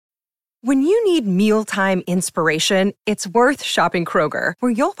When you need mealtime inspiration, it's worth shopping Kroger,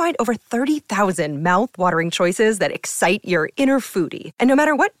 where you'll find over 30,000 mouth-watering choices that excite your inner foodie. And no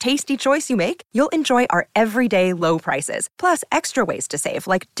matter what tasty choice you make, you'll enjoy our everyday low prices, plus extra ways to save,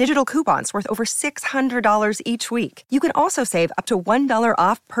 like digital coupons worth over $600 each week. You can also save up to $1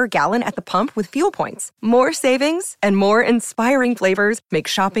 off per gallon at the pump with fuel points. More savings and more inspiring flavors make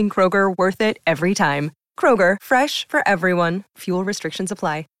shopping Kroger worth it every time. Kroger, fresh for everyone. Fuel restrictions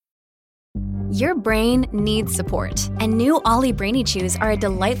apply. Your brain needs support, and new Ollie Brainy Chews are a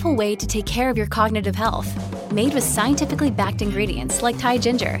delightful way to take care of your cognitive health. Made with scientifically backed ingredients like Thai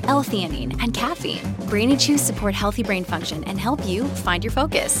ginger, L-theanine, and caffeine, Brainy Chews support healthy brain function and help you find your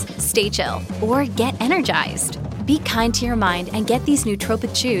focus, stay chill, or get energized. Be kind to your mind and get these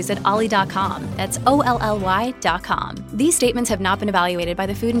nootropic chews at ollie.com. That's OLLY.com. These statements have not been evaluated by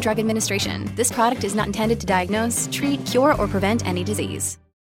the Food and Drug Administration. This product is not intended to diagnose, treat, cure, or prevent any disease.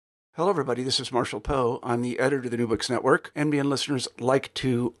 Hello, everybody. This is Marshall Poe. I'm the editor of the New Books Network. NBN listeners like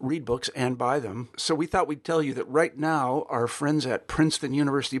to read books and buy them. So we thought we'd tell you that right now, our friends at Princeton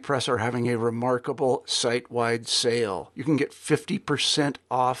University Press are having a remarkable site-wide sale. You can get 50%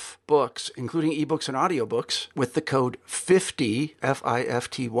 off books, including ebooks and audiobooks, with the code 50,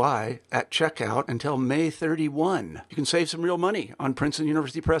 F-I-F-T-Y, at checkout until May 31. You can save some real money on Princeton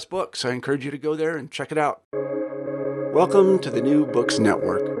University Press books. I encourage you to go there and check it out. Welcome to the New Books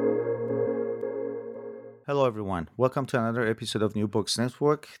Network. Hello everyone, welcome to another episode of New Books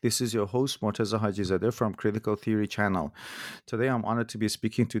Network. This is your host Morteza Hajizadeh from Critical Theory Channel. Today I'm honored to be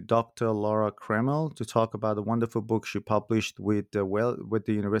speaking to Dr. Laura Kremmel to talk about a wonderful book she published with the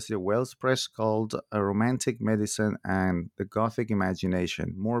University of Wales Press called A Romantic Medicine and the Gothic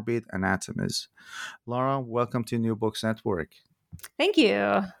Imagination, Morbid, Anatomies. Laura, welcome to New Books Network. Thank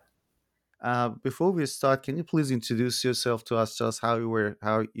you. Before we start, can you please introduce yourself to us? Tell us how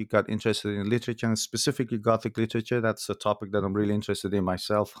you got interested in literature, and specifically Gothic literature. That's a topic that I'm really interested in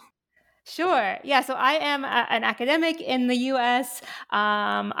myself. Sure. Yeah. So I am an academic in the U.S.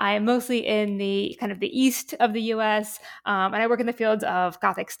 I'm mostly in the kind of the east of the U.S. And I work in the fields of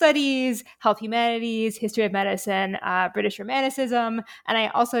Gothic studies, health humanities, history of medicine, British Romanticism, and I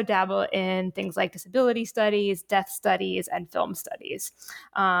also dabble in things like disability studies, death studies, and film studies.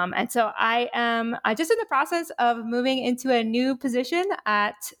 And so I am just in the process of moving into a new position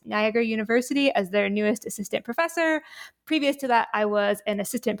at Niagara University as their newest assistant professor. Previous to that, I was an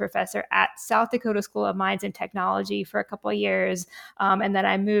assistant professor at South Dakota School of Mines and Technology for a couple of years. And then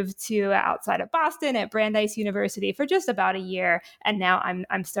I moved to outside of Boston at Brandeis University for just about a year. And now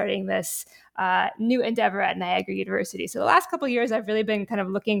I'm starting this new endeavor at Niagara University. So the last couple of years, I've really been kind of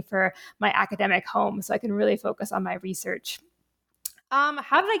looking for my academic home so I can really focus on my research.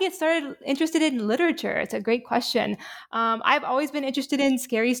 How did I get started interested in literature? It's a great question. I've always been interested in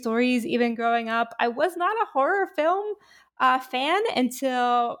scary stories, even growing up. I was not a horror film fan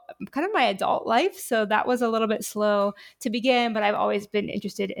until kind of my adult life. So that was a little bit slow to begin, but I've always been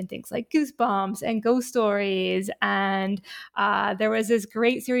interested in things like Goosebumps and ghost stories. And there was this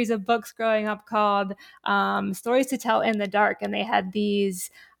great series of books growing up called Stories to Tell in the Dark. And they had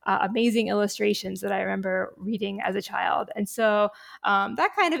these amazing illustrations that I remember reading as a child. And so that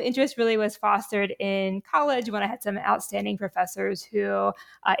kind of interest really was fostered in college when I had some outstanding professors who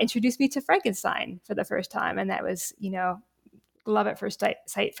introduced me to Frankenstein for the first time. And that was, love at first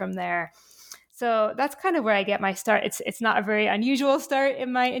sight from there. So that's kind of where I get my start. It's not a very unusual start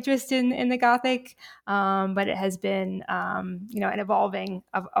in my interest in the Gothic, but it has been, an evolving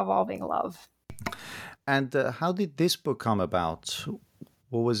love. And how did this book come about?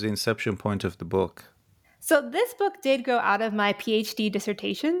 What was the inception point of the book? So this book did grow out of my PhD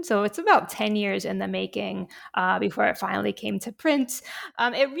dissertation. So it's about 10 years in the making before it finally came to print.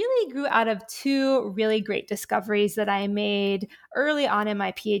 It really grew out of two really great discoveries that I made early on in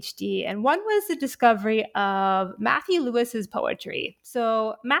my PhD. And one was the discovery of Matthew Lewis's poetry.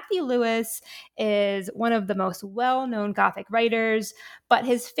 So Matthew Lewis is one of the most well-known Gothic writers, but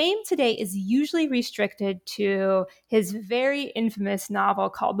his fame today is usually restricted to his very infamous novel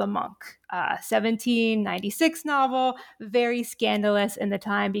called The Monk. 1796 novel, very scandalous in the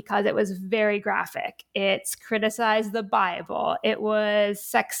time because it was very graphic. It's criticized the Bible. It was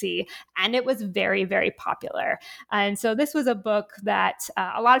sexy, and it was very, very popular. And so this was a book that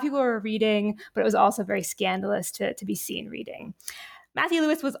a lot of people were reading, but it was also very scandalous to be seen reading. Matthew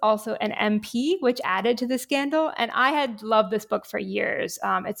Lewis was also an MP, which added to the scandal. And I had loved this book for years.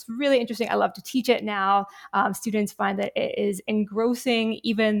 It's really interesting. I love to teach it now. Students find that it is engrossing,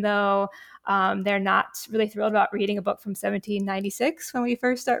 even though They're not really thrilled about reading a book from 1796 when we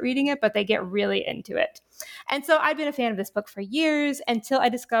first start reading it, but they get really into it. And so I've been a fan of this book for years until I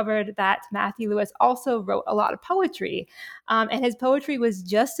discovered that Matthew Lewis also wrote a lot of poetry. And his poetry was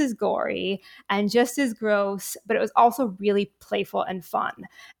just as gory and just as gross, but it was also really playful and fun.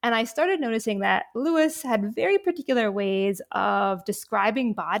 And I started noticing that Lewis had very particular ways of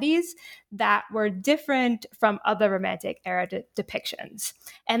describing bodies that were different from other Romantic era depictions.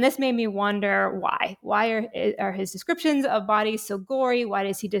 And this made me wonder why. Why are his descriptions of bodies so gory? Why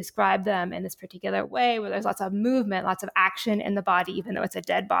does he describe them in this particular way where there's lots of movement, lots of action in the body, even though it's a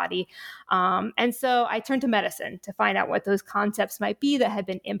dead body? And so I turned to medicine to find out what those concepts might be that had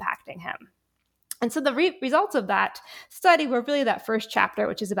been impacting him. And so the results of that study were really that first chapter,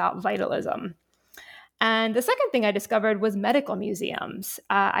 which is about vitalism. And the second thing I discovered was medical museums.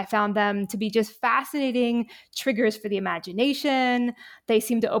 I found them to be just fascinating triggers for the imagination. They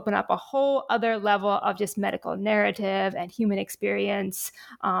seem to open up a whole other level of just medical narrative and human experience,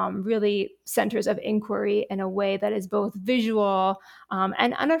 really centers of inquiry in a way that is both visual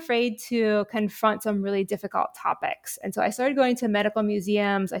and unafraid to confront some really difficult topics. And so I started going to medical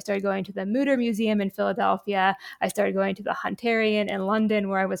museums. I started going to the Mutter Museum in Philadelphia. I started going to the Hunterian in London,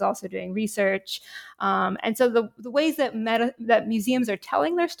 where I was also doing research. And so the ways that museums are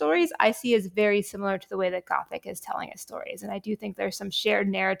telling their stories, I see as very similar to the way that Gothic is telling its stories. And I do think there's some shared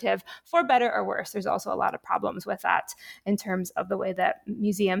narrative, for better or worse. There's also a lot of problems with that in terms of the way that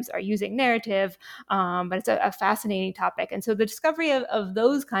museums are using narrative. But it's a fascinating topic. And so the discovery of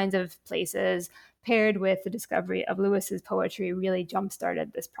those kinds of places paired with the discovery of Lewis's poetry really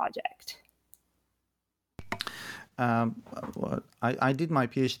jump-started this project. I did my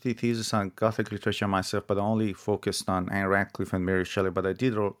PhD thesis on Gothic literature myself, but I only focused on Anne Radcliffe and Mary Shelley. But I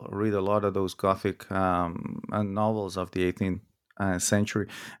did read a lot of those Gothic novels of the 18th century.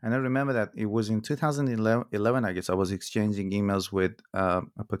 And I remember that it was in 2011, I guess, I was exchanging emails with a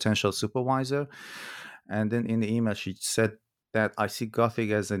potential supervisor. And then in the email, she said that I see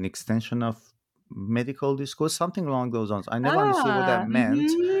Gothic as an extension of medical discourse, something along those lines. I never understood what that meant.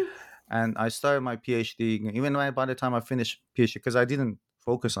 Mm-hmm. And I started my PhD, even by the time I finished PhD, because I didn't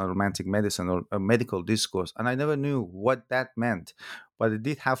focus on romantic medicine or medical discourse. And I never knew what that meant. But I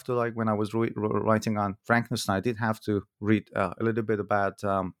did have to, like when I was writing on Frankenstein, I did have to read a little bit about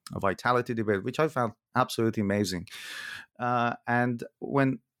a vitality debate, which I found absolutely amazing. And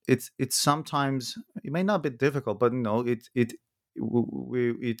when it's sometimes, it may not be difficult, but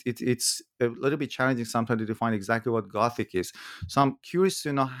it's a little bit challenging sometimes to define exactly what Gothic is. So I'm curious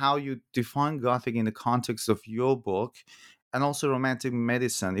to know how you define Gothic in the context of your book and also romantic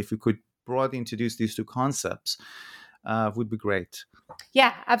medicine. If you could broadly introduce these two concepts, would be great.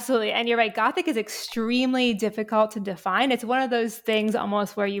 Yeah, absolutely. And you're right. Gothic is extremely difficult to define. It's one of those things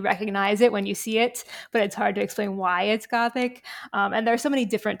almost where you recognize it when you see it, but it's hard to explain why it's Gothic. And there are so many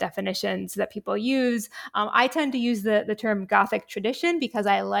different definitions that people use. I tend to use the term Gothic tradition because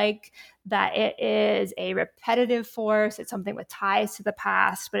I like that it is a repetitive force. It's something with ties to the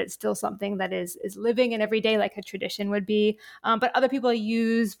past, but it's still something that is living in every day like a tradition would be. But other people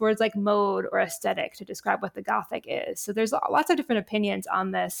use words like mode or aesthetic to describe what the Gothic is. So there's lots of different opinions on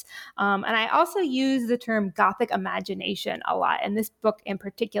this. And I also use the term Gothic imagination a lot in this book in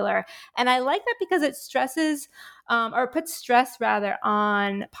particular. And I like that because it stresses or puts stress rather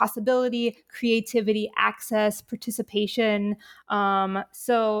on possibility, creativity, access, participation.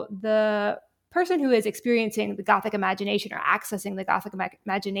 So the person who is experiencing the Gothic imagination or accessing the Gothic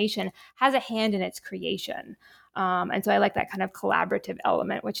imagination has a hand in its creation. And so I like that kind of collaborative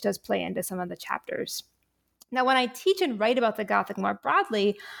element, which does play into some of the chapters. Now, when I teach and write about the Gothic more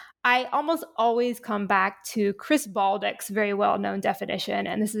broadly, I almost always come back to Chris Baldock's very well-known definition,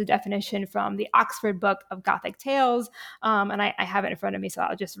 and this is a definition from the Oxford Book of Gothic Tales, and I have it in front of me, so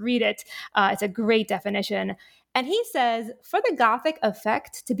I'll just read it. It's a great definition, and he says, for the Gothic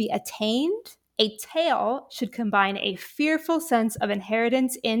effect to be attained, a tale should combine a fearful sense of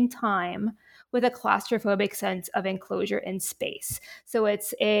inheritance in time with a claustrophobic sense of enclosure in space. So it's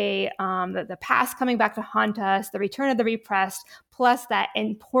the past coming back to haunt us, the return of the repressed, plus that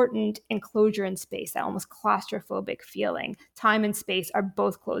important enclosure in space, that almost claustrophobic feeling. Time and space are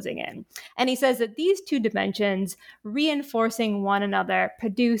both closing in. And he says that these two dimensions, reinforcing one another,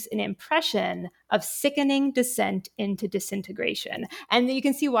 produce an impression of sickening descent into disintegration. And you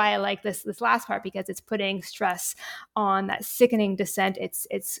can see why I like this last part, because it's putting stress on that sickening descent.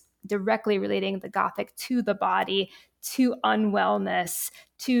 It's directly relating the Gothic to the body, to unwellness,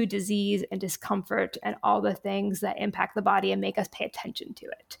 to disease and discomfort and all the things that impact the body and make us pay attention to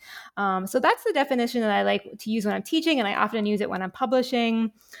it. So that's the definition that I like to use when I'm teaching, and I often use it when I'm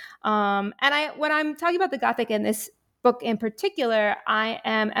publishing. When I'm talking about the Gothic in this book in particular, I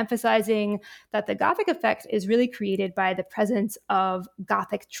am emphasizing that the Gothic effect is really created by the presence of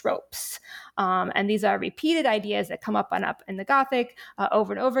Gothic tropes. And these are repeated ideas that come up and up in the Gothic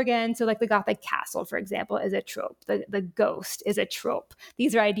over and over again. So like the Gothic castle, for example, is a trope. The ghost is a trope.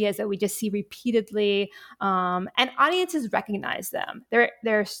 These are ideas that we just see repeatedly, and audiences recognize them. They're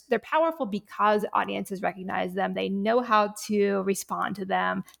powerful because audiences recognize them. They know how to respond to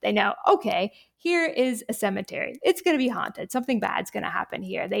them. They know, okay, here is a cemetery. It's going to be haunted. Something bad's going to happen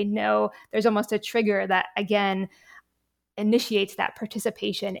here. They know there's almost a trigger that, again, initiates that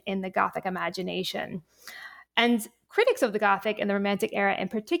participation in the Gothic imagination. And critics of the Gothic and the Romantic era in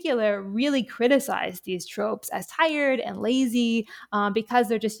particular really criticize these tropes as tired and lazy because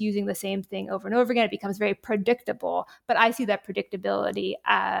they're just using the same thing over and over again. It becomes very predictable. But I see that predictability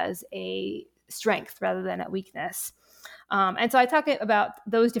as a strength rather than a weakness. And so I talk about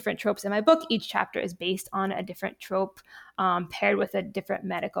those different tropes in my book. Each chapter is based on a different trope paired with a different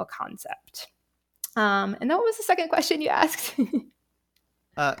medical concept. And then what was the second question you asked?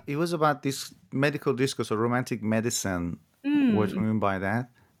 It was about this medical discourse or romantic medicine. What do you mean by that?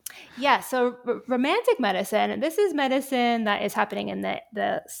 Yeah, so romantic medicine, this is medicine that is happening in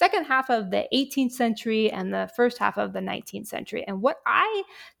the second half of the 18th century and the first half of the 19th century. And what I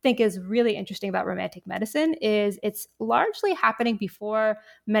think is really interesting about romantic medicine is it's largely happening before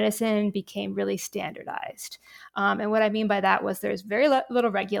medicine became really standardized. And what I mean by that was there's very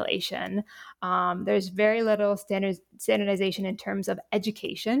little regulation. There's very little standardization in terms of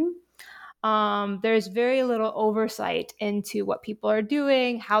education. There's very little oversight into what people are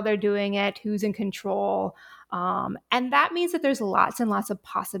doing, how they're doing it, who's in control. And that means that there's lots and lots of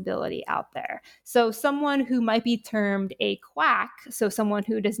possibility out there. So someone who might be termed a quack, so someone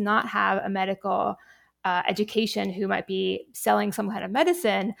who does not have a medical education, who might be selling some kind of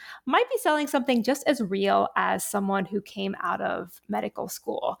medicine, might be selling something just as real as someone who came out of medical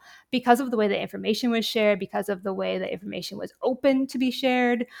school because of the way the information was shared, because of the way the information was open to be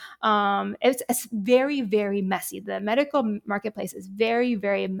shared. It's very, very messy. The medical marketplace is very,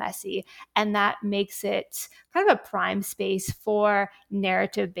 very messy, and that makes it kind of a prime space for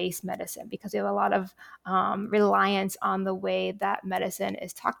narrative-based medicine because we have a lot of reliance on the way that medicine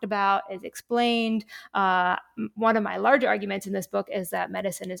is talked about, is explained. One of my larger arguments in this book is that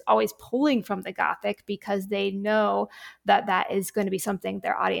medicine is always pulling from the Gothic because they know that that is going to be something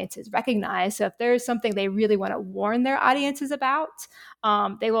their audiences recognize. So if there's something they really want to warn their audiences about,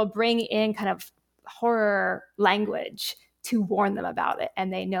 they will bring in kind of horror language to warn them about it.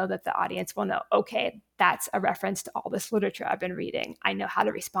 And they know that the audience will know, okay, that's a reference to all this literature I've been reading. I know how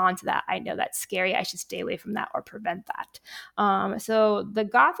to respond to that. I know that's scary. I should stay away from that or prevent that. So the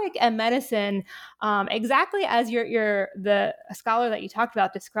Gothic and medicine, exactly as the scholar that you talked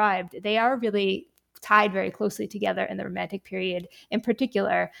about described, they are really tied very closely together in the Romantic period in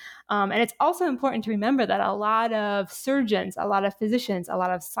particular. And it's also important to remember that a lot of surgeons, a lot of physicians, a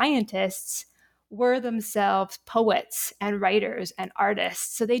lot of scientists were themselves poets and writers and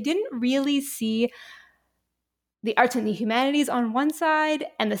artists. So they didn't really see the arts and the humanities on one side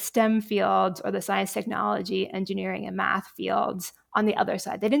and the STEM fields or the science, technology, engineering, and math fields on the other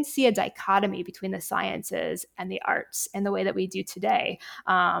side. They didn't see a dichotomy between the sciences and the arts in the way that we do today,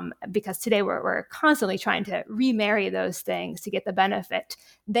 because today we're constantly trying to remarry those things to get the benefit.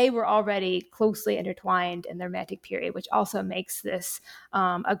 They were already closely intertwined in the Romantic period, which also makes this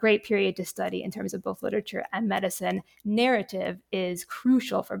a great period to study in terms of both literature and medicine. Narrative is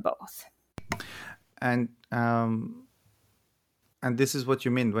crucial for both. And this is what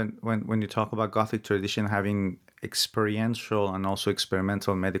you mean when you talk about Gothic tradition having experiential and also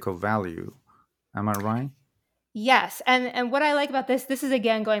experimental medical value. Am I right? Yes. And what I like about this is,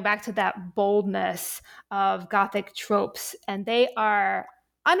 again, going back to that boldness of Gothic tropes. And they are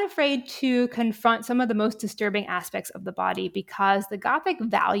unafraid to confront some of the most disturbing aspects of the body because the Gothic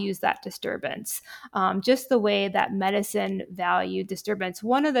values that disturbance, just the way that medicine valued disturbance.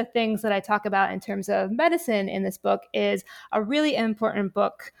 One of the things that I talk about in terms of medicine in this book is a really important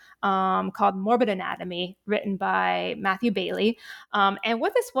book called Morbid Anatomy, written by Matthew Bailey. And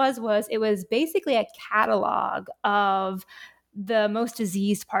what this was it was basically a catalog of the most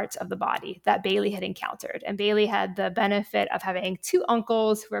diseased parts of the body that Bailey had encountered. And Bailey had the benefit of having two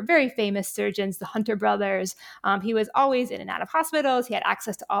uncles who were very famous surgeons, the Hunter brothers. He was always in and out of hospitals. He had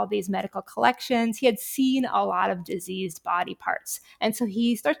access to all these medical collections. He had seen a lot of diseased body parts. And so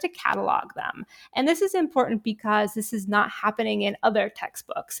he starts to catalog them. And this is important because this is not happening in other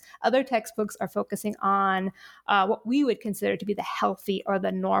textbooks. Other textbooks are focusing on what we would consider to be the healthy or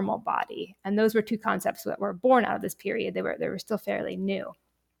the normal body. And those were two concepts that were born out of this period. They were still fairly new.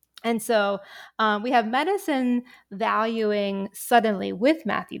 And so we have medicine valuing suddenly with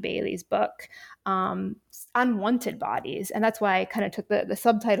Matthew Bailey's book, unwanted bodies. And that's why I kind of took the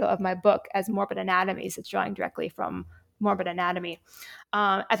subtitle of my book as Morbid Anatomies. It's drawing directly from Morbid Anatomy.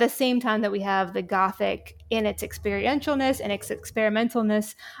 At the same time that we have the Gothic in its experientialness and its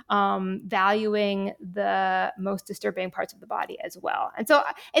experimentalness, valuing the most disturbing parts of the body as well. And so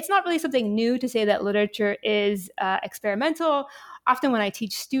it's not really something new to say that literature is experimental. Often when I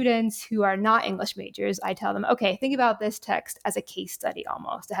teach students who are not English majors, I tell them, okay, think about this text as a case study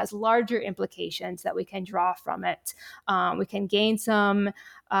almost. It has larger implications that we can draw from it. We can gain some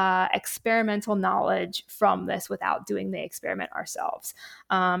experimental knowledge from this without doing the experiment ourselves.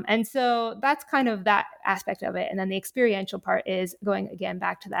 And so that's kind of that aspect of it. And then the experiential part is going again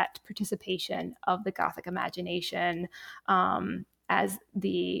back to that participation of the Gothic imagination as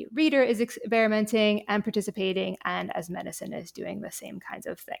the reader is experimenting and participating, and as medicine is doing the same kinds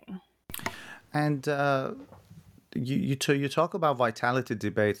of thing. And you talk about vitality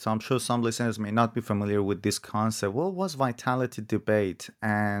debate, so I'm sure some listeners may not be familiar with this concept. What was vitality debate,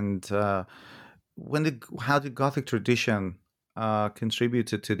 and how did Gothic tradition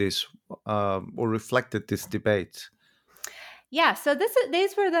contributed to this or reflected this debate? Yeah, so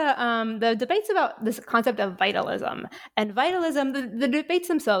these were the debates about this concept of vitalism. And vitalism, the debates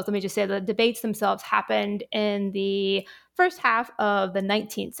themselves, let me just say, the debates themselves happened in the first half of the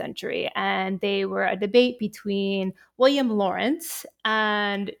 19th century. And they were a debate between William Lawrence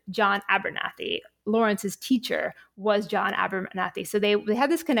and John Abernathy. Lawrence's teacher was John Abernathy. So they had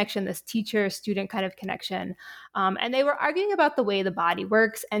this connection, this teacher-student kind of connection. And they were arguing about the way the body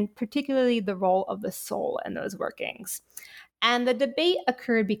works, and particularly the role of the soul in those workings. And the debate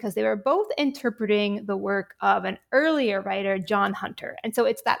occurred because they were both interpreting the work of an earlier writer, John Hunter. And so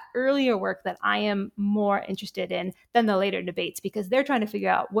it's that earlier work that I am more interested in than the later debates, because they're trying to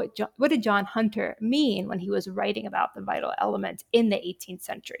figure out what did John Hunter mean when he was writing about the vital element in the 18th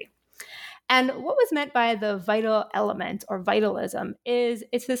century. And what was meant by the vital element or vitalism is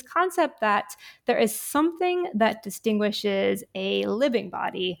it's this concept that there is something that distinguishes a living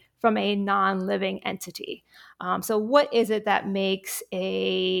body from a non-living entity. So what is it that makes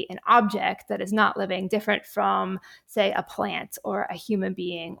an object that is not living different from, say, a plant or a human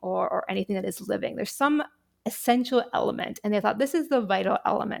being or anything that is living? There's some essential element, and they thought this is the vital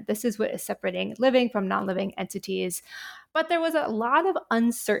element. This is what is separating living from non-living entities. But there was a lot of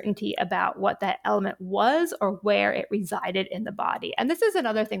uncertainty about what that element was or where it resided in the body. And this is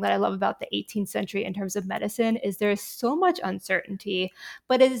another thing that I love about the 18th century in terms of medicine, is there is so much uncertainty,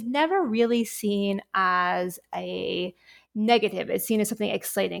 but it is never really seen as a negative. It's seen as something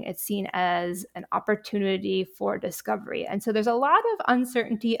exciting. It's seen as an opportunity for discovery. And so there's a lot of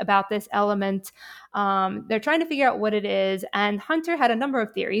uncertainty about this element. They're trying to figure out what it is. And Hunter had a number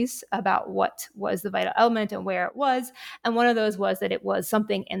of theories about what was the vital element and where it was. And one of those was that it was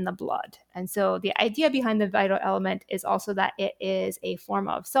something in the blood. And so the idea behind the vital element is also that it is a form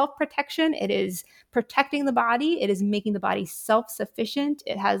of self-protection. It is protecting the body. It is making the body self-sufficient.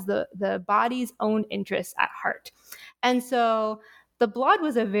 It has the body's own interests at heart. And so the blood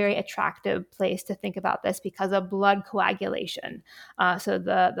was a very attractive place to think about this because of blood coagulation. So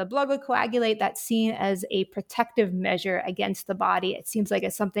the blood would coagulate. That's seen as a protective measure against the body. It seems like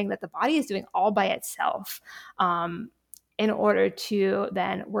it's something that the body is doing all by itself in order to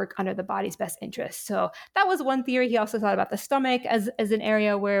then work under the body's best interests. So that was one theory. He also thought about the stomach as an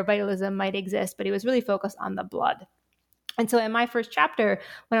area where vitalism might exist, but he was really focused on the blood. And so in my first chapter,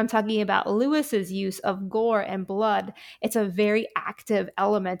 when I'm talking about Lewis's use of gore and blood, it's a very active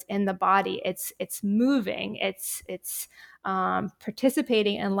element in the body. It's moving. It's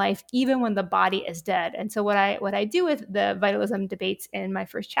participating in life even when the body is dead. And so what I do with the vitalism debates in my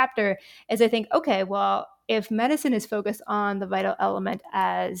first chapter is I think, okay, well, if medicine is focused on the vital element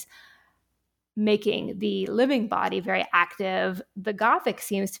as making the living body very active, the Gothic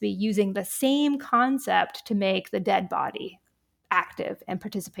seems to be using the same concept to make the dead body active and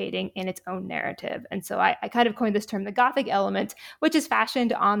participating in its own narrative. And so I kind of coined this term, the Gothic element, which is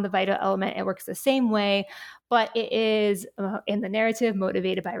fashioned on the vital element. It works the same way, but it is in the narrative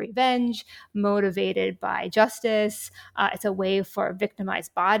motivated by revenge, motivated by justice. It's a way for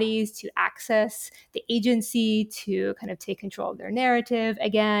victimized bodies to access the agency to kind of take control of their narrative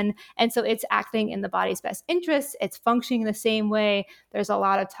again. And so it's acting in the body's best interests. It's functioning the same way. There's a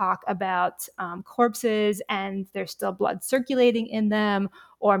lot of talk about corpses and there's still blood circulating in them,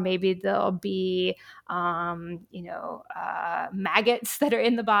 or maybe there'll be, maggots that are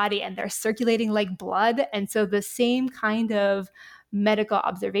in the body and they're circulating like blood. And so the same kind of medical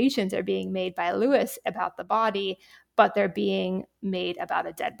observations are being made by Lewis about the body, but they're being made about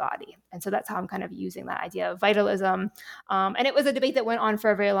a dead body. And so that's how I'm kind of using that idea of vitalism. And it was a debate that went on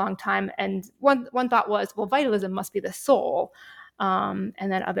for a very long time. And one thought was, well, vitalism must be the soul. And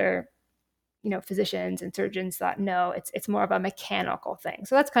then other physicians and surgeons thought, no, it's more of a mechanical thing.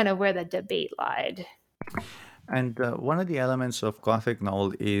 So that's kind of where the debate lied. And one of the elements of Gothic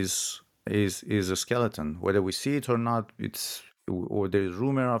novel is a skeleton, whether we see it or not. Or there's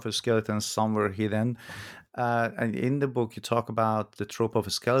rumor of a skeleton somewhere hidden. And in the book, you talk about the trope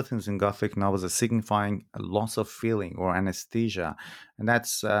of skeletons in Gothic novels as signifying a loss of feeling or anesthesia, and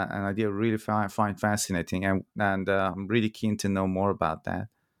that's an idea I really find fascinating, and I'm really keen to know more about that.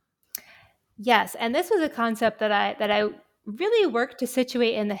 Yes, and this was a concept that I really worked to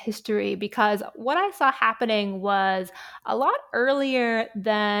situate in the history, because what I saw happening was a lot earlier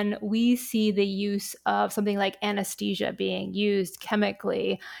than we see the use of something like anesthesia being used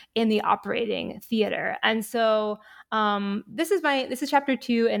chemically in the operating theater. And so this is chapter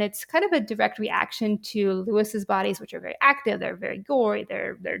 2, and it's kind of a direct reaction to Lewis's bodies, which are very active, they're very gory,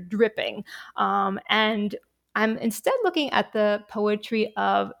 they're dripping, and I'm instead looking at the poetry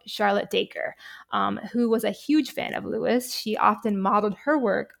of Charlotte Dacre, who was a huge fan of Lewis. She often modeled her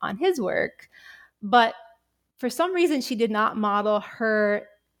work on his work, but for some reason, she did not model her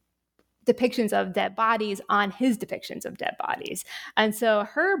depictions of dead bodies on his depictions of dead bodies. And so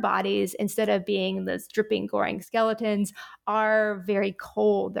her bodies, instead of being those dripping, goring skeletons, are very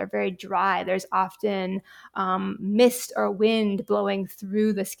cold. They're very dry. There's often mist or wind blowing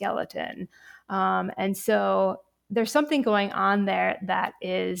through the skeleton. And so there's something going on there that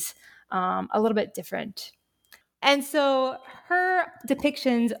is a little bit different. And so her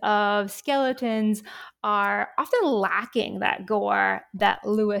depictions of skeletons are often lacking that gore that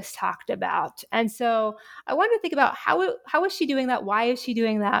Lewis talked about. And so I wanted to think about how is she doing that? Why is she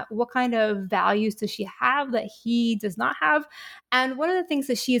doing that? What kind of values does she have that he does not have? And one of the things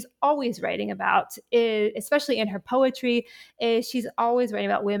that she is always writing about, is, especially in her poetry, is she's always writing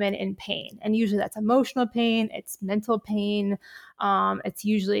about women in pain. And usually that's emotional pain, it's mental pain, it's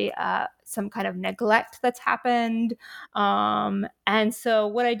usually some kind of neglect that's happened. And so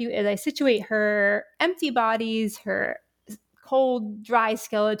what I do is I situate her empty bodies, her cold, dry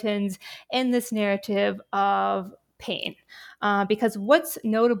skeletons in this narrative of pain. Because what's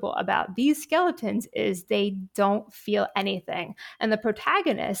notable about these skeletons is they don't feel anything. And the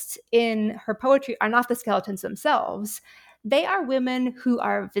protagonists in her poetry are not the skeletons themselves. They are women who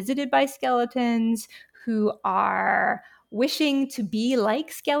are visited by skeletons, who are wishing to be like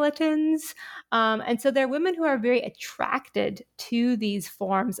skeletons. And so they're women who are very attracted to these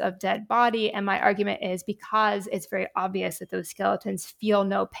forms of dead body. And my argument is because it's very obvious that those skeletons feel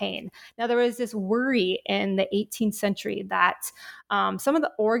no pain. Now, there was this worry in the 18th century that some of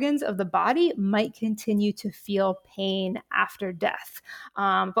the organs of the body might continue to feel pain after death.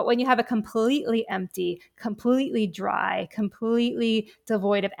 But when you have a completely empty, completely dry, completely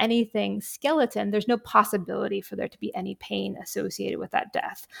devoid of anything skeleton, there's no possibility for there to be any pain associated with that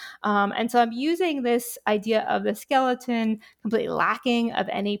death. And so I'm using this idea of the skeleton completely lacking of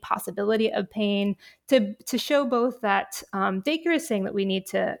any possibility of pain to show both that Dacre is saying that we need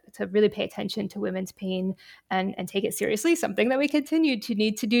to really pay attention to women's pain and take it seriously, something that we continue to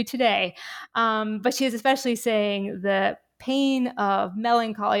need to do today. But she is especially saying the pain of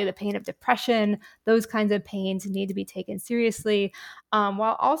melancholy, the pain of depression, those kinds of pains need to be taken seriously,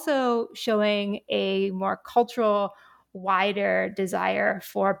 while also showing a more cultural, wider desire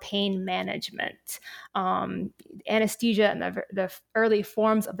for pain management. Anesthesia and the early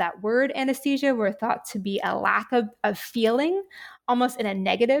forms of that word anesthesia were thought to be a lack of feeling, almost in a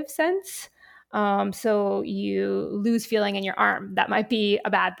negative sense. So you lose feeling in your arm. That might be a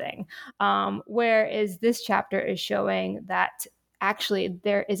bad thing. Whereas this chapter is showing that actually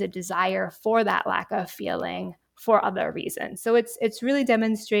there is a desire for that lack of feeling for other reasons. So it's really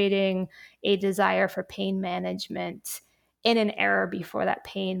demonstrating a desire for pain management in an era before that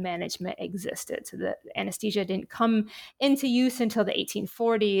pain management existed. So the anesthesia didn't come into use until the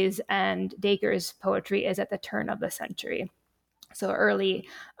 1840s, and Dacre's poetry is at the turn of the century. so early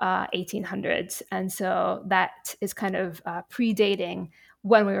 1800s. And so that is kind of predating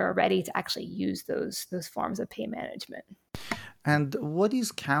when we were ready to actually use those forms of pain management. And what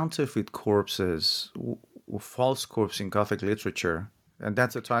is counterfeit corpses, false corpse in Gothic literature? And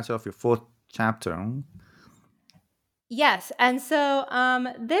that's the title of your fourth chapter. Yes, and so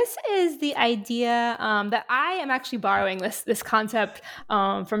this is the idea that I am actually borrowing this concept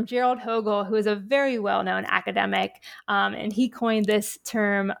from Gerald Hogel, who is a very well-known academic, and he coined this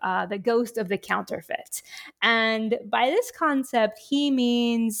term, the ghost of the counterfeit. And by this concept, he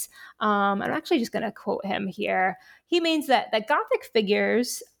means, I'm actually just going to quote him here. He means that Gothic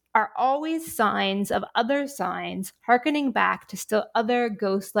figures are always signs of other signs, hearkening back to still other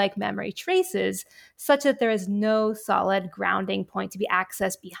ghost-like memory traces, such that there is no solid grounding point to be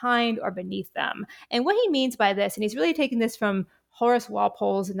accessed behind or beneath them. And what he means by this, and he's really taking this from Horace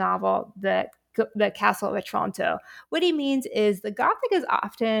Walpole's novel, The Castle of Otranto. What he means is the Gothic is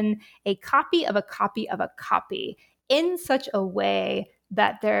often a copy of a copy of a copy in such a way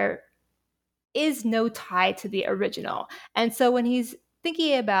that there is no tie to the original. And so when he's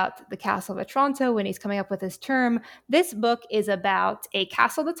thinking about the Castle of Otranto, when he's coming up with this term, this book is about a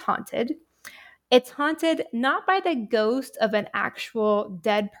castle that's haunted. It's haunted not by the ghost of an actual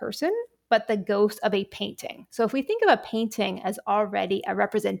dead person, but the ghost of a painting. So if we think of a painting as already a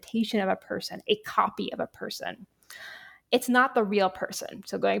representation of a person, a copy of a person, it's not the real person.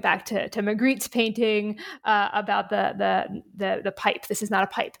 So going back to Magritte's painting about the pipe, this is not a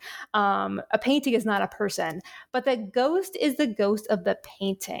pipe. A painting is not a person, but the ghost is the ghost of the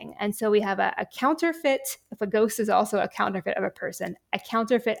painting. And so we have a counterfeit. If a ghost is also a counterfeit of a person, a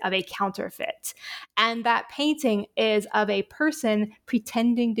counterfeit of a counterfeit. And that painting is of a person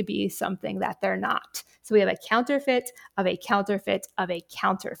pretending to be something that they're not. So we have a counterfeit of a counterfeit of a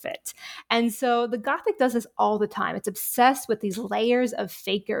counterfeit. And so the Gothic does this all the time. It's obsessed with these layers of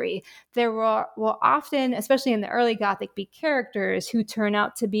fakery. There will often, especially in the early Gothic, be characters who turn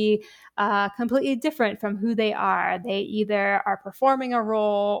out to be completely different from who they are. They either are performing a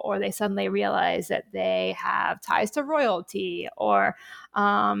role, or they suddenly realize that they have ties to royalty, or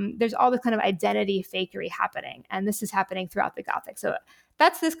there's all this kind of identity fakery happening. And this is happening throughout the Gothic. So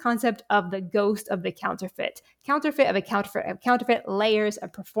that's this concept of the ghost of the counterfeit. Counterfeit of a counterfeit of counterfeit, layers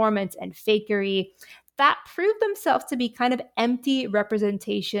of performance and fakery that prove themselves to be kind of empty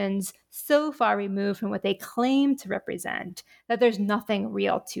representations so far removed from what they claim to represent that there's nothing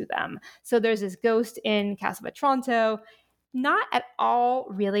real to them. So there's this ghost in Castle of Otranto, not at all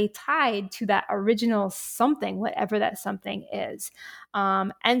really tied to that original something, whatever that something is.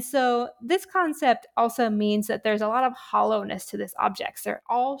 And so this concept also means that there's a lot of hollowness to this objects. They're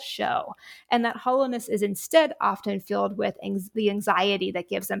all show. And that hollowness is instead often filled with the anxiety that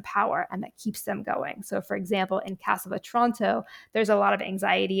gives them power and that keeps them going. So for example, in Castle of Otranto, there's a lot of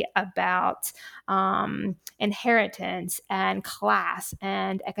anxiety about inheritance and class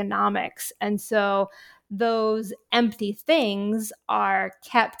and economics. And so those empty things are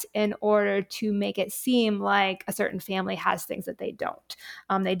kept in order to make it seem like a certain family has things that they don't.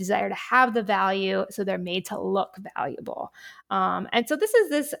 They desire to have the value, so they're made to look valuable. And so this is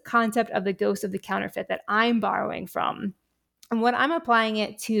this concept of the ghost of the counterfeit that I'm borrowing from. And when I'm applying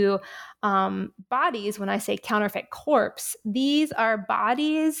it to bodies, when I say counterfeit corpse, these are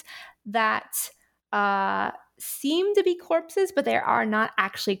bodies that seem to be corpses, but they are not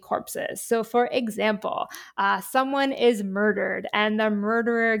actually corpses. So for example, someone is murdered and the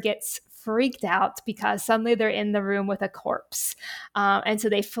murderer gets freaked out because suddenly they're in the room with a corpse. And so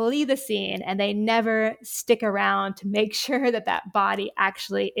they flee the scene and they never stick around to make sure that that body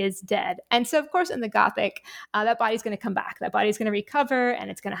actually is dead. And so of course in the Gothic, that body's going to come back. That body's going to recover and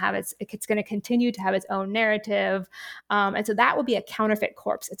it's going to continue to have its own narrative. And so that will be a counterfeit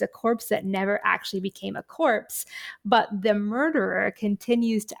corpse. It's a corpse that never actually became a corpse, but the murderer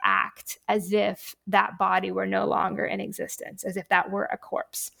continues to act as if that body were no longer in existence, as if that were a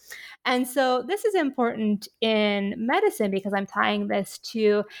corpse. And so this is important in medicine because I'm tying this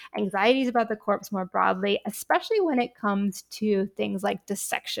to anxieties about the corpse more broadly, especially when it comes to things like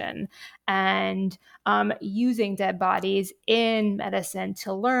dissection and using dead bodies in medicine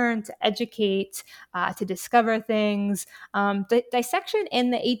to learn, to educate, to discover things. Dissection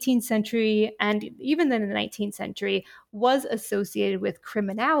in the 18th century and even in the 19th century was associated with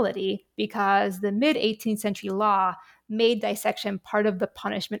criminality because the mid-18th century law made dissection part of the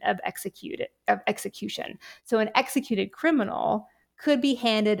punishment of execution. So an executed criminal could be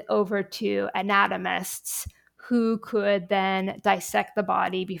handed over to anatomists who could then dissect the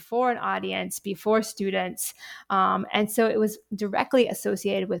body before an audience, before students. And so it was directly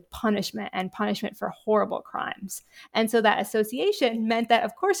associated with punishment and punishment for horrible crimes. And so that association meant that,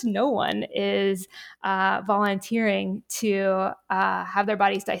 of course, no one is volunteering to have their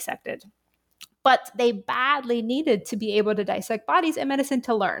bodies dissected. But they badly needed to be able to dissect bodies in medicine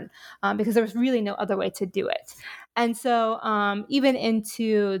to learn, because there was really no other way to do it. And so even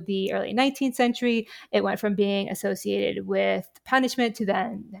into the early 19th century, it went from being associated with punishment to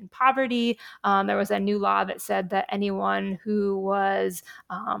then poverty. There was a new law that said that anyone who was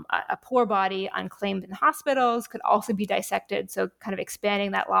a poor body unclaimed in hospitals could also be dissected. So kind of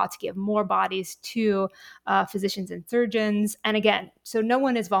expanding that law to give more bodies to physicians and surgeons. And again, so no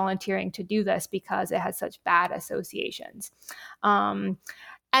one is volunteering to do this because it has such bad associations.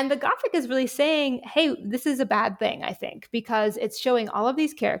 And the Gothic is really saying, hey, this is a bad thing, I think, because it's showing all of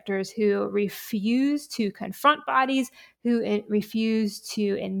these characters who refuse to confront bodies, who refuse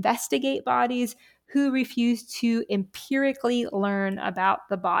to investigate bodies, who refuse to empirically learn about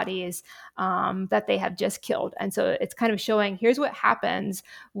the bodies that they have just killed. And so it's kind of showing, here's what happens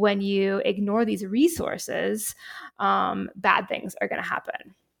when you ignore these resources. Bad things are going to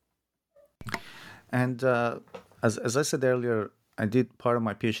happen. And as I said earlier, I did part of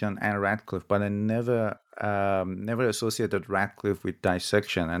my PhD on Anne Radcliffe, but I never associated Radcliffe with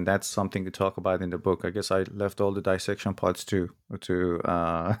dissection, and that's something to talk about in the book. I guess I left all the dissection parts to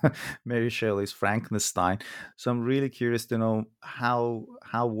Mary Shelley's Frankenstein. So I'm really curious to know how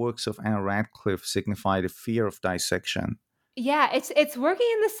works of Anne Radcliffe signify the fear of dissection. Yeah, it's working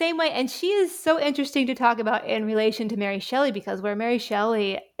in the same way. And she is so interesting to talk about in relation to Mary Shelley, because where Mary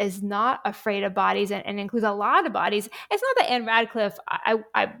Shelley is not afraid of bodies and includes a lot of bodies, it's not that Anne Radcliffe,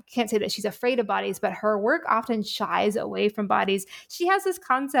 I can't say that she's afraid of bodies, but her work often shies away from bodies. She has this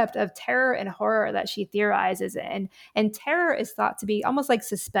concept of terror and horror that she theorizes in. And terror is thought to be almost like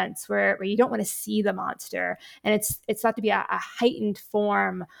suspense, where you don't want to see the monster. And it's thought to be a heightened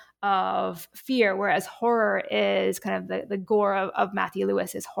form of fear, whereas horror is kind of the gore of Matthew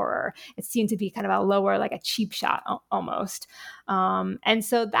Lewis's horror. It seemed to be kind of a lower, like a cheap shot almost. And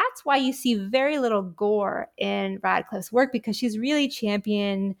so that's why you see very little gore in Radcliffe's work, because she's really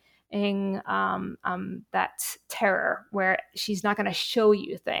championing that terror where she's not going to show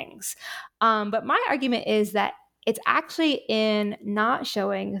you things. But my argument is that it's actually in not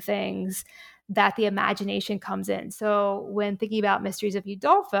showing things that the imagination comes in. So when thinking about Mysteries of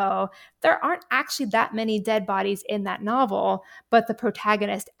Udolpho, there aren't actually that many dead bodies in that novel, but the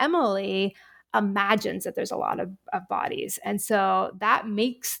protagonist, Emily, imagines that there's a lot of bodies. And so that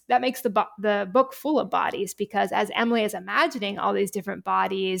makes the book full of bodies, because as Emily is imagining all these different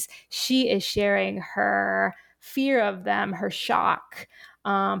bodies, she is sharing her fear of them, her shock,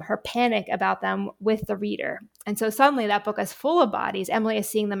 her panic about them with the reader. And so suddenly that book is full of bodies. Emily is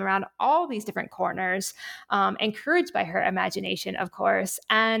seeing them around all these different corners, encouraged by her imagination, of course.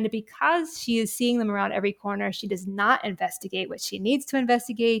 And because she is seeing them around every corner, she does not investigate what she needs to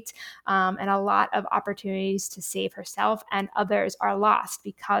investigate. And a lot of opportunities to save herself and others are lost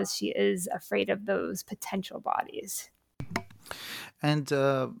because she is afraid of those potential bodies. And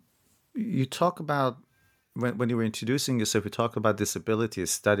you talk about, when you were introducing yourself, you talked about disability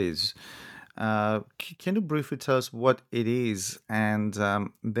studies. Can you briefly tell us what it is? And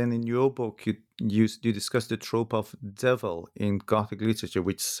then in your book, you discuss the trope of devil in Gothic literature,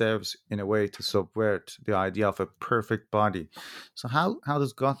 which serves in a way to subvert the idea of a perfect body. So how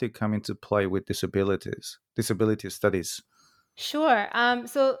does Gothic come into play with disability studies? Sure.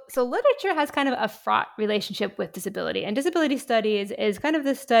 So literature has kind of a fraught relationship with disability, and disability studies is kind of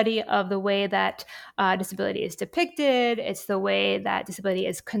the study of the way that disability is depicted. It's the way that disability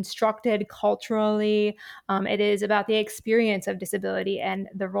is constructed culturally. It is about the experience of disability and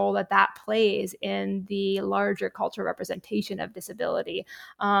the role that plays in the larger cultural representation of disability.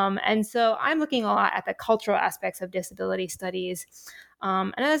 And so I'm looking a lot at the cultural aspects of disability studies.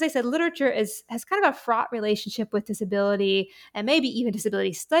 And as I said, literature has kind of a fraught relationship with disability and maybe even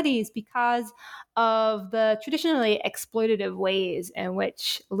disability studies because of the traditionally exploitative ways in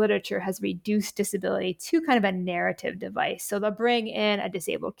which literature has reduced disability to kind of a narrative device. So they'll bring in a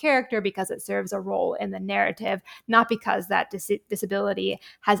disabled character because it serves a role in the narrative, not because that disability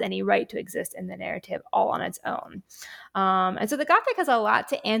has any right to exist in the narrative all on its own. And so the Gothic has a lot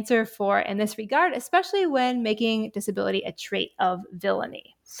to answer for in this regard, especially when making disability a trait of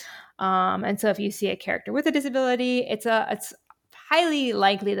villainy. And so if you see a character with a disability, it's highly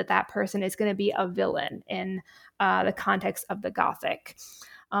likely that person is going to be a villain in the context of the Gothic.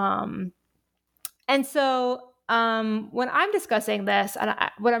 And so when I'm discussing this, and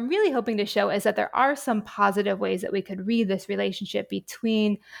what I'm really hoping to show is that there are some positive ways that we could read this relationship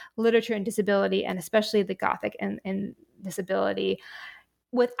between literature and disability, and especially the Gothic and disability,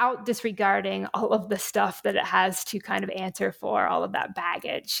 without disregarding all of the stuff that it has to kind of answer for, all of that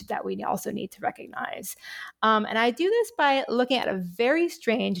baggage that we also need to recognize. And I do this by looking at a very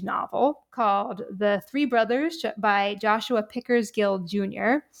strange novel called The Three Brothers by Joshua Pickersgill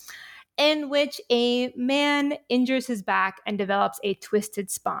Jr., in which a man injures his back and develops a twisted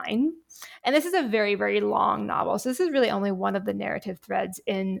spine. And this is a very, very long novel. So this is really only one of the narrative threads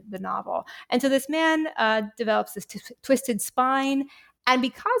in the novel. And so this man develops this twisted spine. And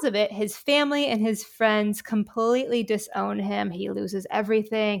because of it, his family and his friends completely disown him. He loses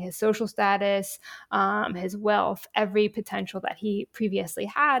everything, his social status, his wealth, every potential that he previously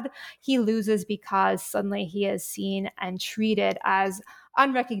had, he loses because suddenly he is seen and treated as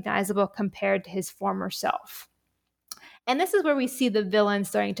unrecognizable compared to his former self. And this is where we see the villain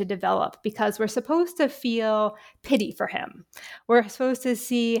starting to develop, because we're supposed to feel pity for him. We're supposed to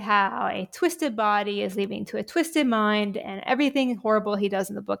see how a twisted body is leading to a twisted mind, and everything horrible he does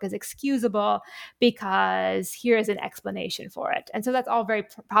in the book is excusable because here is an explanation for it. And so that's all very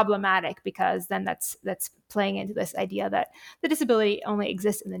problematic, because then that's playing into this idea that the disability only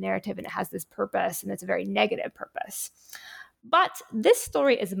exists in the narrative and it has this purpose, and it's a very negative purpose. But this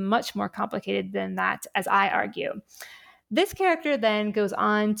story is much more complicated than that, as I argue. This character then goes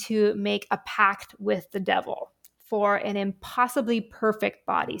on to make a pact with the devil for an impossibly perfect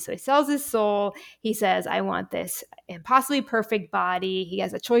body. So he sells his soul. He says, I want this impossibly perfect body. He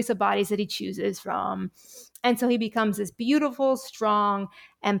has a choice of bodies that he chooses from. And so he becomes this beautiful, strong,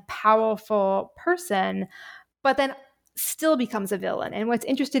 and powerful person, but then still becomes a villain. And what's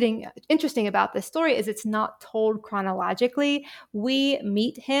interesting about this story is it's not told chronologically. We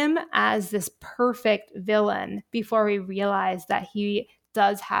meet him as this perfect villain before we realize that he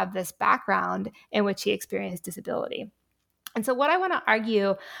does have this background in which he experienced disability. And so what I want to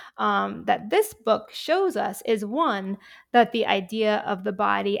argue that this book shows us is, one, that the idea of the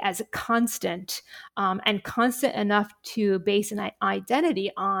body as constant and constant enough to base an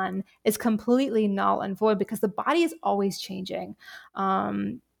identity on is completely null and void, because the body is always changing.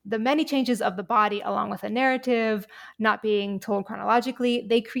 The many changes of the body, along with a narrative not being told chronologically,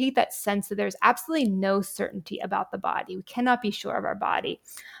 they create that sense that there's absolutely no certainty about the body. We cannot be sure of our body.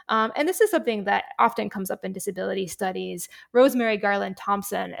 And this is something that often comes up in disability studies. Rosemary Garland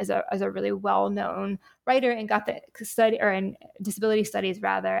Thompson is a really well-known writer in Gothic study, or in disability studies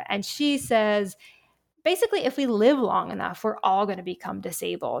rather, and she says, basically, if we live long enough, we're all going to become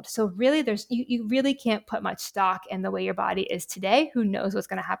disabled. So really, you really can't put much stock in the way your body is today. Who knows what's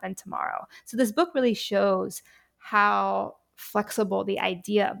going to happen tomorrow? So this book really shows how flexible the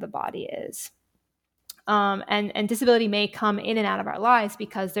idea of the body is. And disability may come in and out of our lives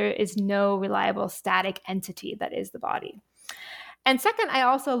because there is no reliable static entity that is the body. And second, I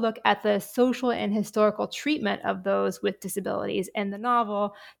also look at the social and historical treatment of those with disabilities in the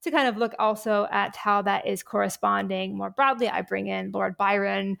novel to kind of look also at how that is corresponding more broadly. I bring in Lord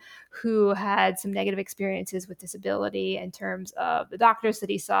Byron, who had some negative experiences with disability in terms of the doctors that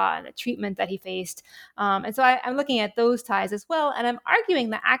he saw and the treatment that he faced. And so I'm looking at those ties as well. And I'm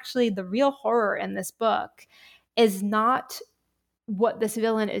arguing that actually the real horror in this book is not what this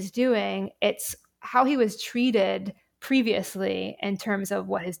villain is doing. It's how he was treated previously in terms of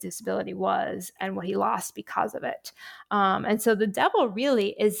what his disability was and what he lost because of it. And so the devil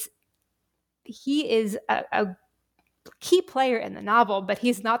really is a key player in the novel, but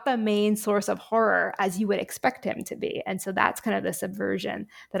he's not the main source of horror as you would expect him to be. And so that's kind of the subversion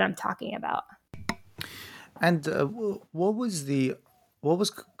that I'm talking about. And what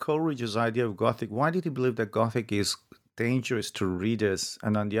was Coleridge's idea of Gothic? Why did he believe that Gothic is dangerous to readers?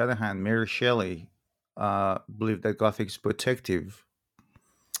 And on the other hand, Mary Shelley believed that Gothic is protective.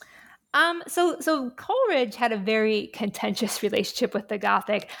 So Coleridge had a very contentious relationship with the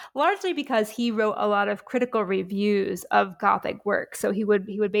Gothic, largely because he wrote a lot of critical reviews of Gothic works. So he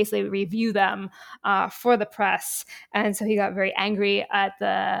would basically review them for the press, and so he got very angry at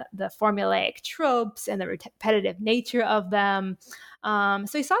the formulaic tropes and the repetitive nature of them.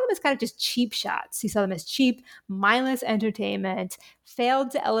 So he saw them as kind of just cheap shots. He saw them as cheap, mindless entertainment,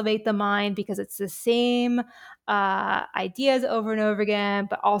 failed to elevate the mind because it's the same ideas over and over again,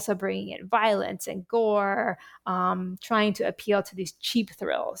 but also bringing in violence and gore, trying to appeal to these cheap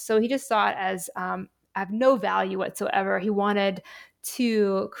thrills. So he just saw it as have no value whatsoever. He wanted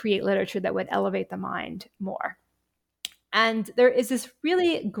to create literature that would elevate the mind more. And there is this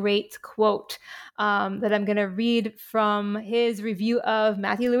really great quote that I'm going to read from his review of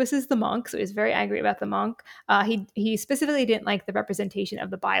Matthew Lewis's The Monk. So he's very angry about The Monk. He specifically didn't like the representation of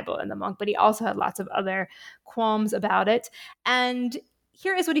the Bible in The Monk, but he also had lots of other qualms about it. And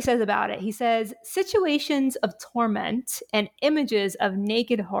here is what he says about it. He says, situations of torment and images of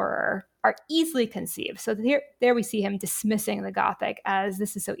naked horror are easily conceived. So there we see him dismissing the Gothic as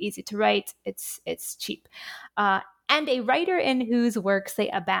this is so easy to write, it's cheap. And a writer in whose works they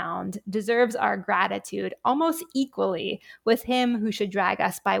abound deserves our gratitude almost equally with him who should drag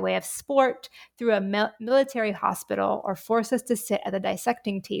us by way of sport through a military hospital or force us to sit at the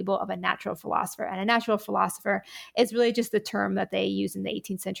dissecting table of a natural philosopher. And a natural philosopher is really just the term that they use in the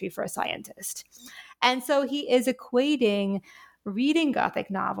 18th century for a scientist. And so he is equating reading Gothic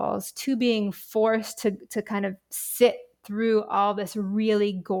novels to being forced to kind of sit through all this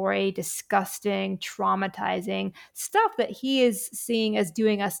really gory, disgusting, traumatizing stuff that he is seeing as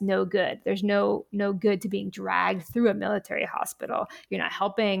doing us no good. There's no good to being dragged through a military hospital. You're not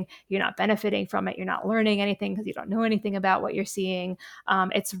helping, you're not benefiting from it, you're not learning anything because you don't know anything about what you're seeing.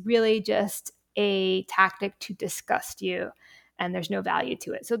 It's really just a tactic to disgust you, and there's no value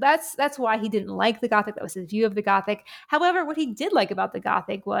to it. So that's why he didn't like the Gothic. That was his view of the Gothic. However, what he did like about the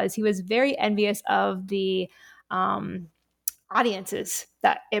Gothic was he was very envious of the audiences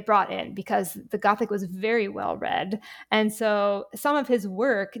that it brought in, because the Gothic was very well read. And so some of his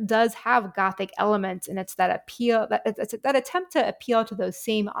work does have Gothic elements, and it's that appeal, that attempt to appeal to those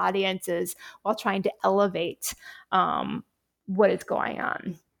same audiences while trying to elevate what is going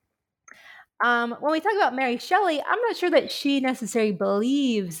on. When we talk about Mary Shelley, I'm not sure that she necessarily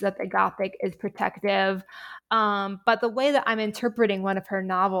believes that the Gothic is protective, but the way that I'm interpreting one of her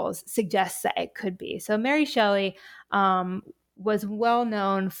novels suggests that it could be. So Mary Shelley was well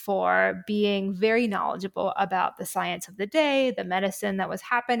known for being very knowledgeable about the science of the day, the medicine that was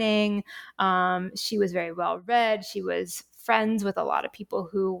happening. She was very well read. She was friends with a lot of people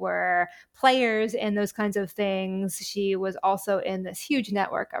who were players in those kinds of things. She was also in this huge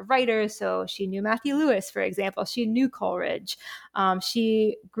network of writers. So she knew Matthew Lewis, for example. She knew Coleridge.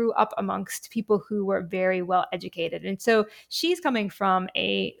 She grew up amongst people who were very well educated. And so she's coming from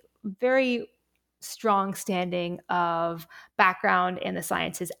a very strong standing of background in the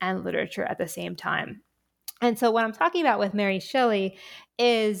sciences and literature at the same time. And so what I'm talking about with Mary Shelley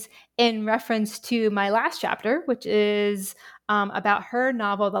is in reference to my last chapter, which is about her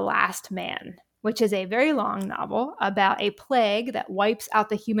novel, The Last Man, which is a very long novel about a plague that wipes out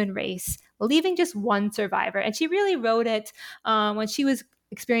the human race, leaving just one survivor. And she really wrote it when she was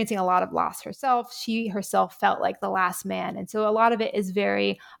experiencing a lot of loss herself. She herself felt like the last man. And so a lot of it is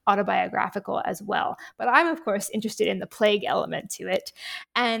very autobiographical as well. But I'm, of course, interested in the plague element to it.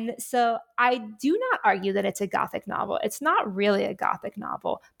 And so I do not argue that it's a Gothic novel. It's not really a Gothic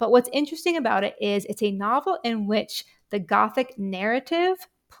novel. But what's interesting about it is it's a novel in which the Gothic narrative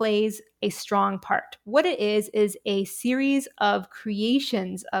plays a strong part. What it is a series of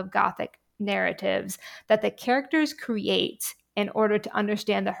creations of Gothic narratives that the characters create in order to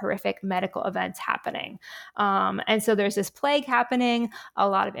understand the horrific medical events happening. And so there's this plague happening. A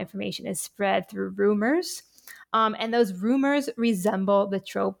lot of information is spread through rumors. And those rumors resemble the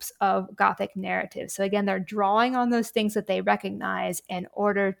tropes of Gothic narratives. So again, they're drawing on those things that they recognize in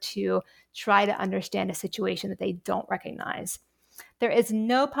order to try to understand a situation that they don't recognize. There is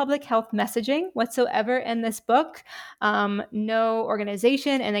no public health messaging whatsoever in this book, no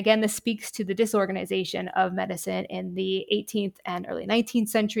organization. And again, this speaks to the disorganization of medicine in the 18th and early 19th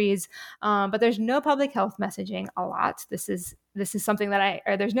centuries. But there's no public health messaging a lot. This is something that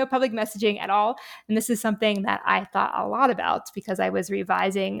there's no public messaging at all. And this is something that I thought a lot about because I was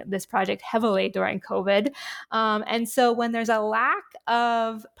revising this project heavily during COVID. And so when there's a lack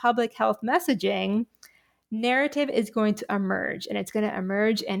of public health messaging, narrative is going to emerge, and it's going to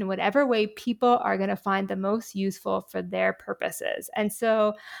emerge in whatever way people are going to find the most useful for their purposes. And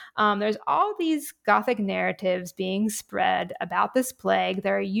so there's all these Gothic narratives being spread about this plague.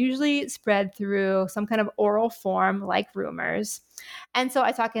 They're usually spread through some kind of oral form like rumors. And so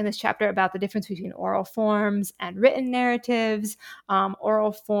I talk in this chapter about the difference between oral forms and written narratives.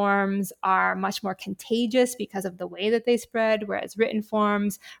 Oral forms are much more contagious because of the way that they spread, whereas written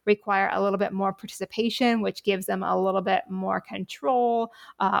forms require a little bit more participation, which gives them a little bit more control,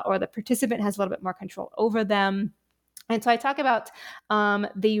 or the participant has a little bit more control over them. And so I talk about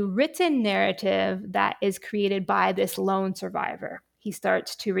the written narrative that is created by this lone survivor. He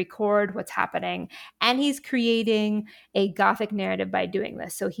starts to record what's happening, and he's creating a Gothic narrative by doing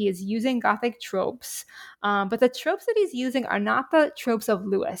this. So he is using Gothic tropes, but the tropes that he's using are not the tropes of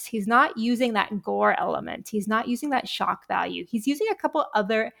Lewis. He's not using that gore element. He's not using that shock value. He's using a couple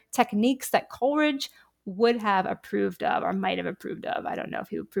other techniques that Coleridge would have approved of, or might have approved of. I don't know if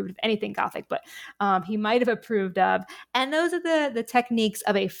he approved of anything Gothic, but he might have approved of. And those are the techniques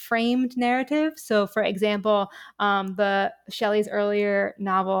of a framed narrative. So, for example, the Shelley's earlier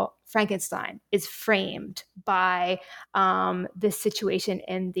novel Frankenstein is framed by this situation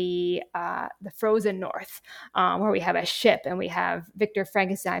in the frozen north, where we have a ship and we have Victor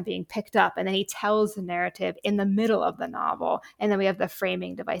Frankenstein being picked up, and then he tells the narrative in the middle of the novel, and then we have the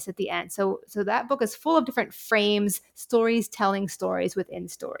framing device at the end. So that book is full of different frames, stories telling stories within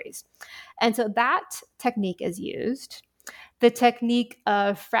stories, and so that technique is used. The technique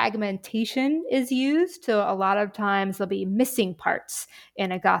of fragmentation is used. So a lot of times there'll be missing parts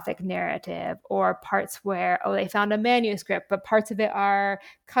in a Gothic narrative, or parts where, they found a manuscript, but parts of it are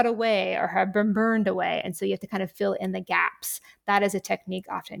cut away or have been burned away. And so you have to kind of fill in the gaps. That is a technique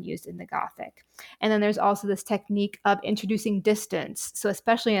often used in the Gothic. And then there's also this technique of introducing distance. So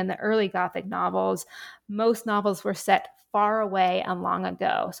especially in the early Gothic novels, most novels were set far away and long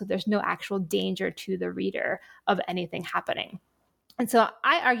ago. So there's no actual danger to the reader of anything happening. And so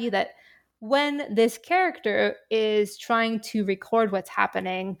I argue that when this character is trying to record what's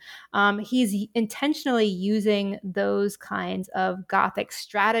happening, he's intentionally using those kinds of Gothic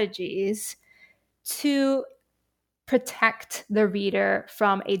strategies to protect the reader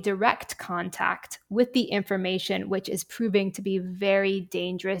from a direct contact with the information, which is proving to be very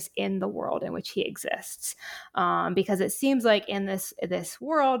dangerous in the world in which he exists. Because it seems like in this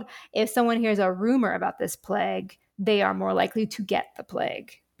world, if someone hears a rumor about this plague, they are more likely to get the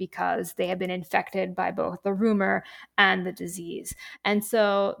plague because they have been infected by both the rumor and the disease. And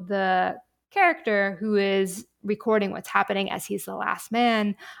so the character who is recording what's happening as he's the last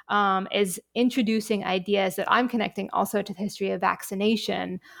man is introducing ideas that I'm connecting also to the history of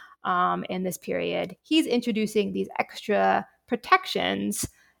vaccination in this period. He's introducing these extra protections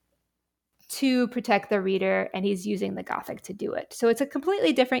to protect the reader, and he's using the Gothic to do it. So it's a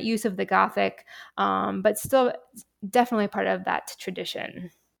completely different use of the Gothic, but still definitely part of that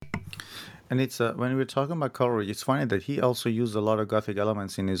tradition. And it's when we're talking about Coleridge, it's funny that he also used a lot of Gothic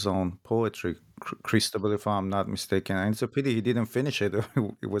elements in his own poetry, Christabel, if I'm not mistaken. And it's a pity he didn't finish it;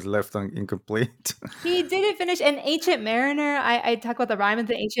 it was left incomplete. He didn't finish an Ancient Mariner. I talk about the rhyme of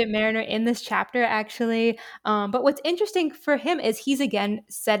the Ancient Mariner in this chapter, actually. But what's interesting for him is he's again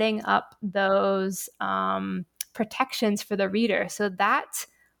setting up those protections for the reader. So that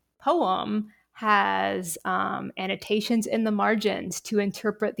poem has annotations in the margins to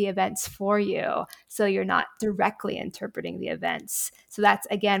interpret the events for you. So you're not directly interpreting the events. So that's,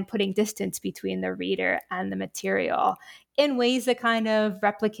 again, putting distance between the reader and the material in ways that kind of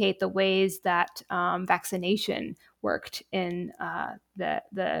replicate the ways that vaccination worked in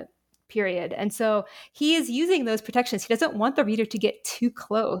the period. And so he is using those protections. He doesn't want the reader to get too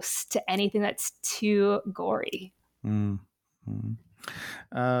close to anything that's too gory. Mm-hmm.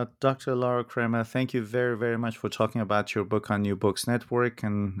 Dr. Laura Kremmel, thank you very, very much for talking about your book on New Books Network,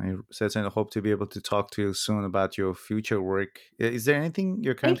 and I certainly hope to be able to talk to you soon about your future work. Is there anything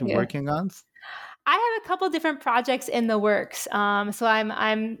you're currently working on? I have a couple different projects in the works. So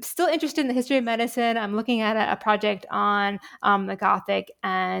I'm still interested in the history of medicine. I'm looking at a project on the Gothic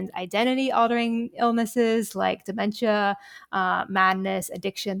and identity-altering illnesses like dementia, madness,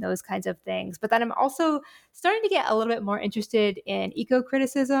 addiction, those kinds of things. But then I'm also starting to get a little bit more interested in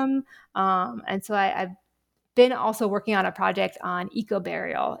eco-criticism. And so I've been also working on a project on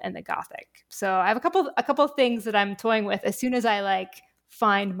eco-burial in the Gothic. So I have a couple of things that I'm toying with as soon as I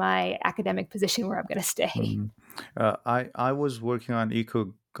find my academic position where I'm going to stay. Mm-hmm. I was working on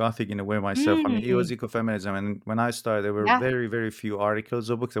eco-Gothic in a way myself. I mean, it was ecofeminism. And when I started, there were very, very few articles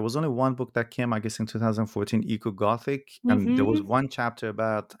or books. There was only one book that came, I guess, in 2014, Eco-Gothic. And there was one chapter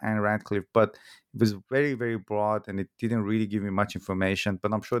about Anne Radcliffe, but it was very, very broad and it didn't really give me much information.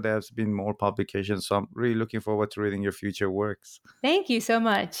 But I'm sure there's been more publications. So I'm really looking forward to reading your future works. Thank you so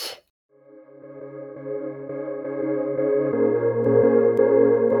much.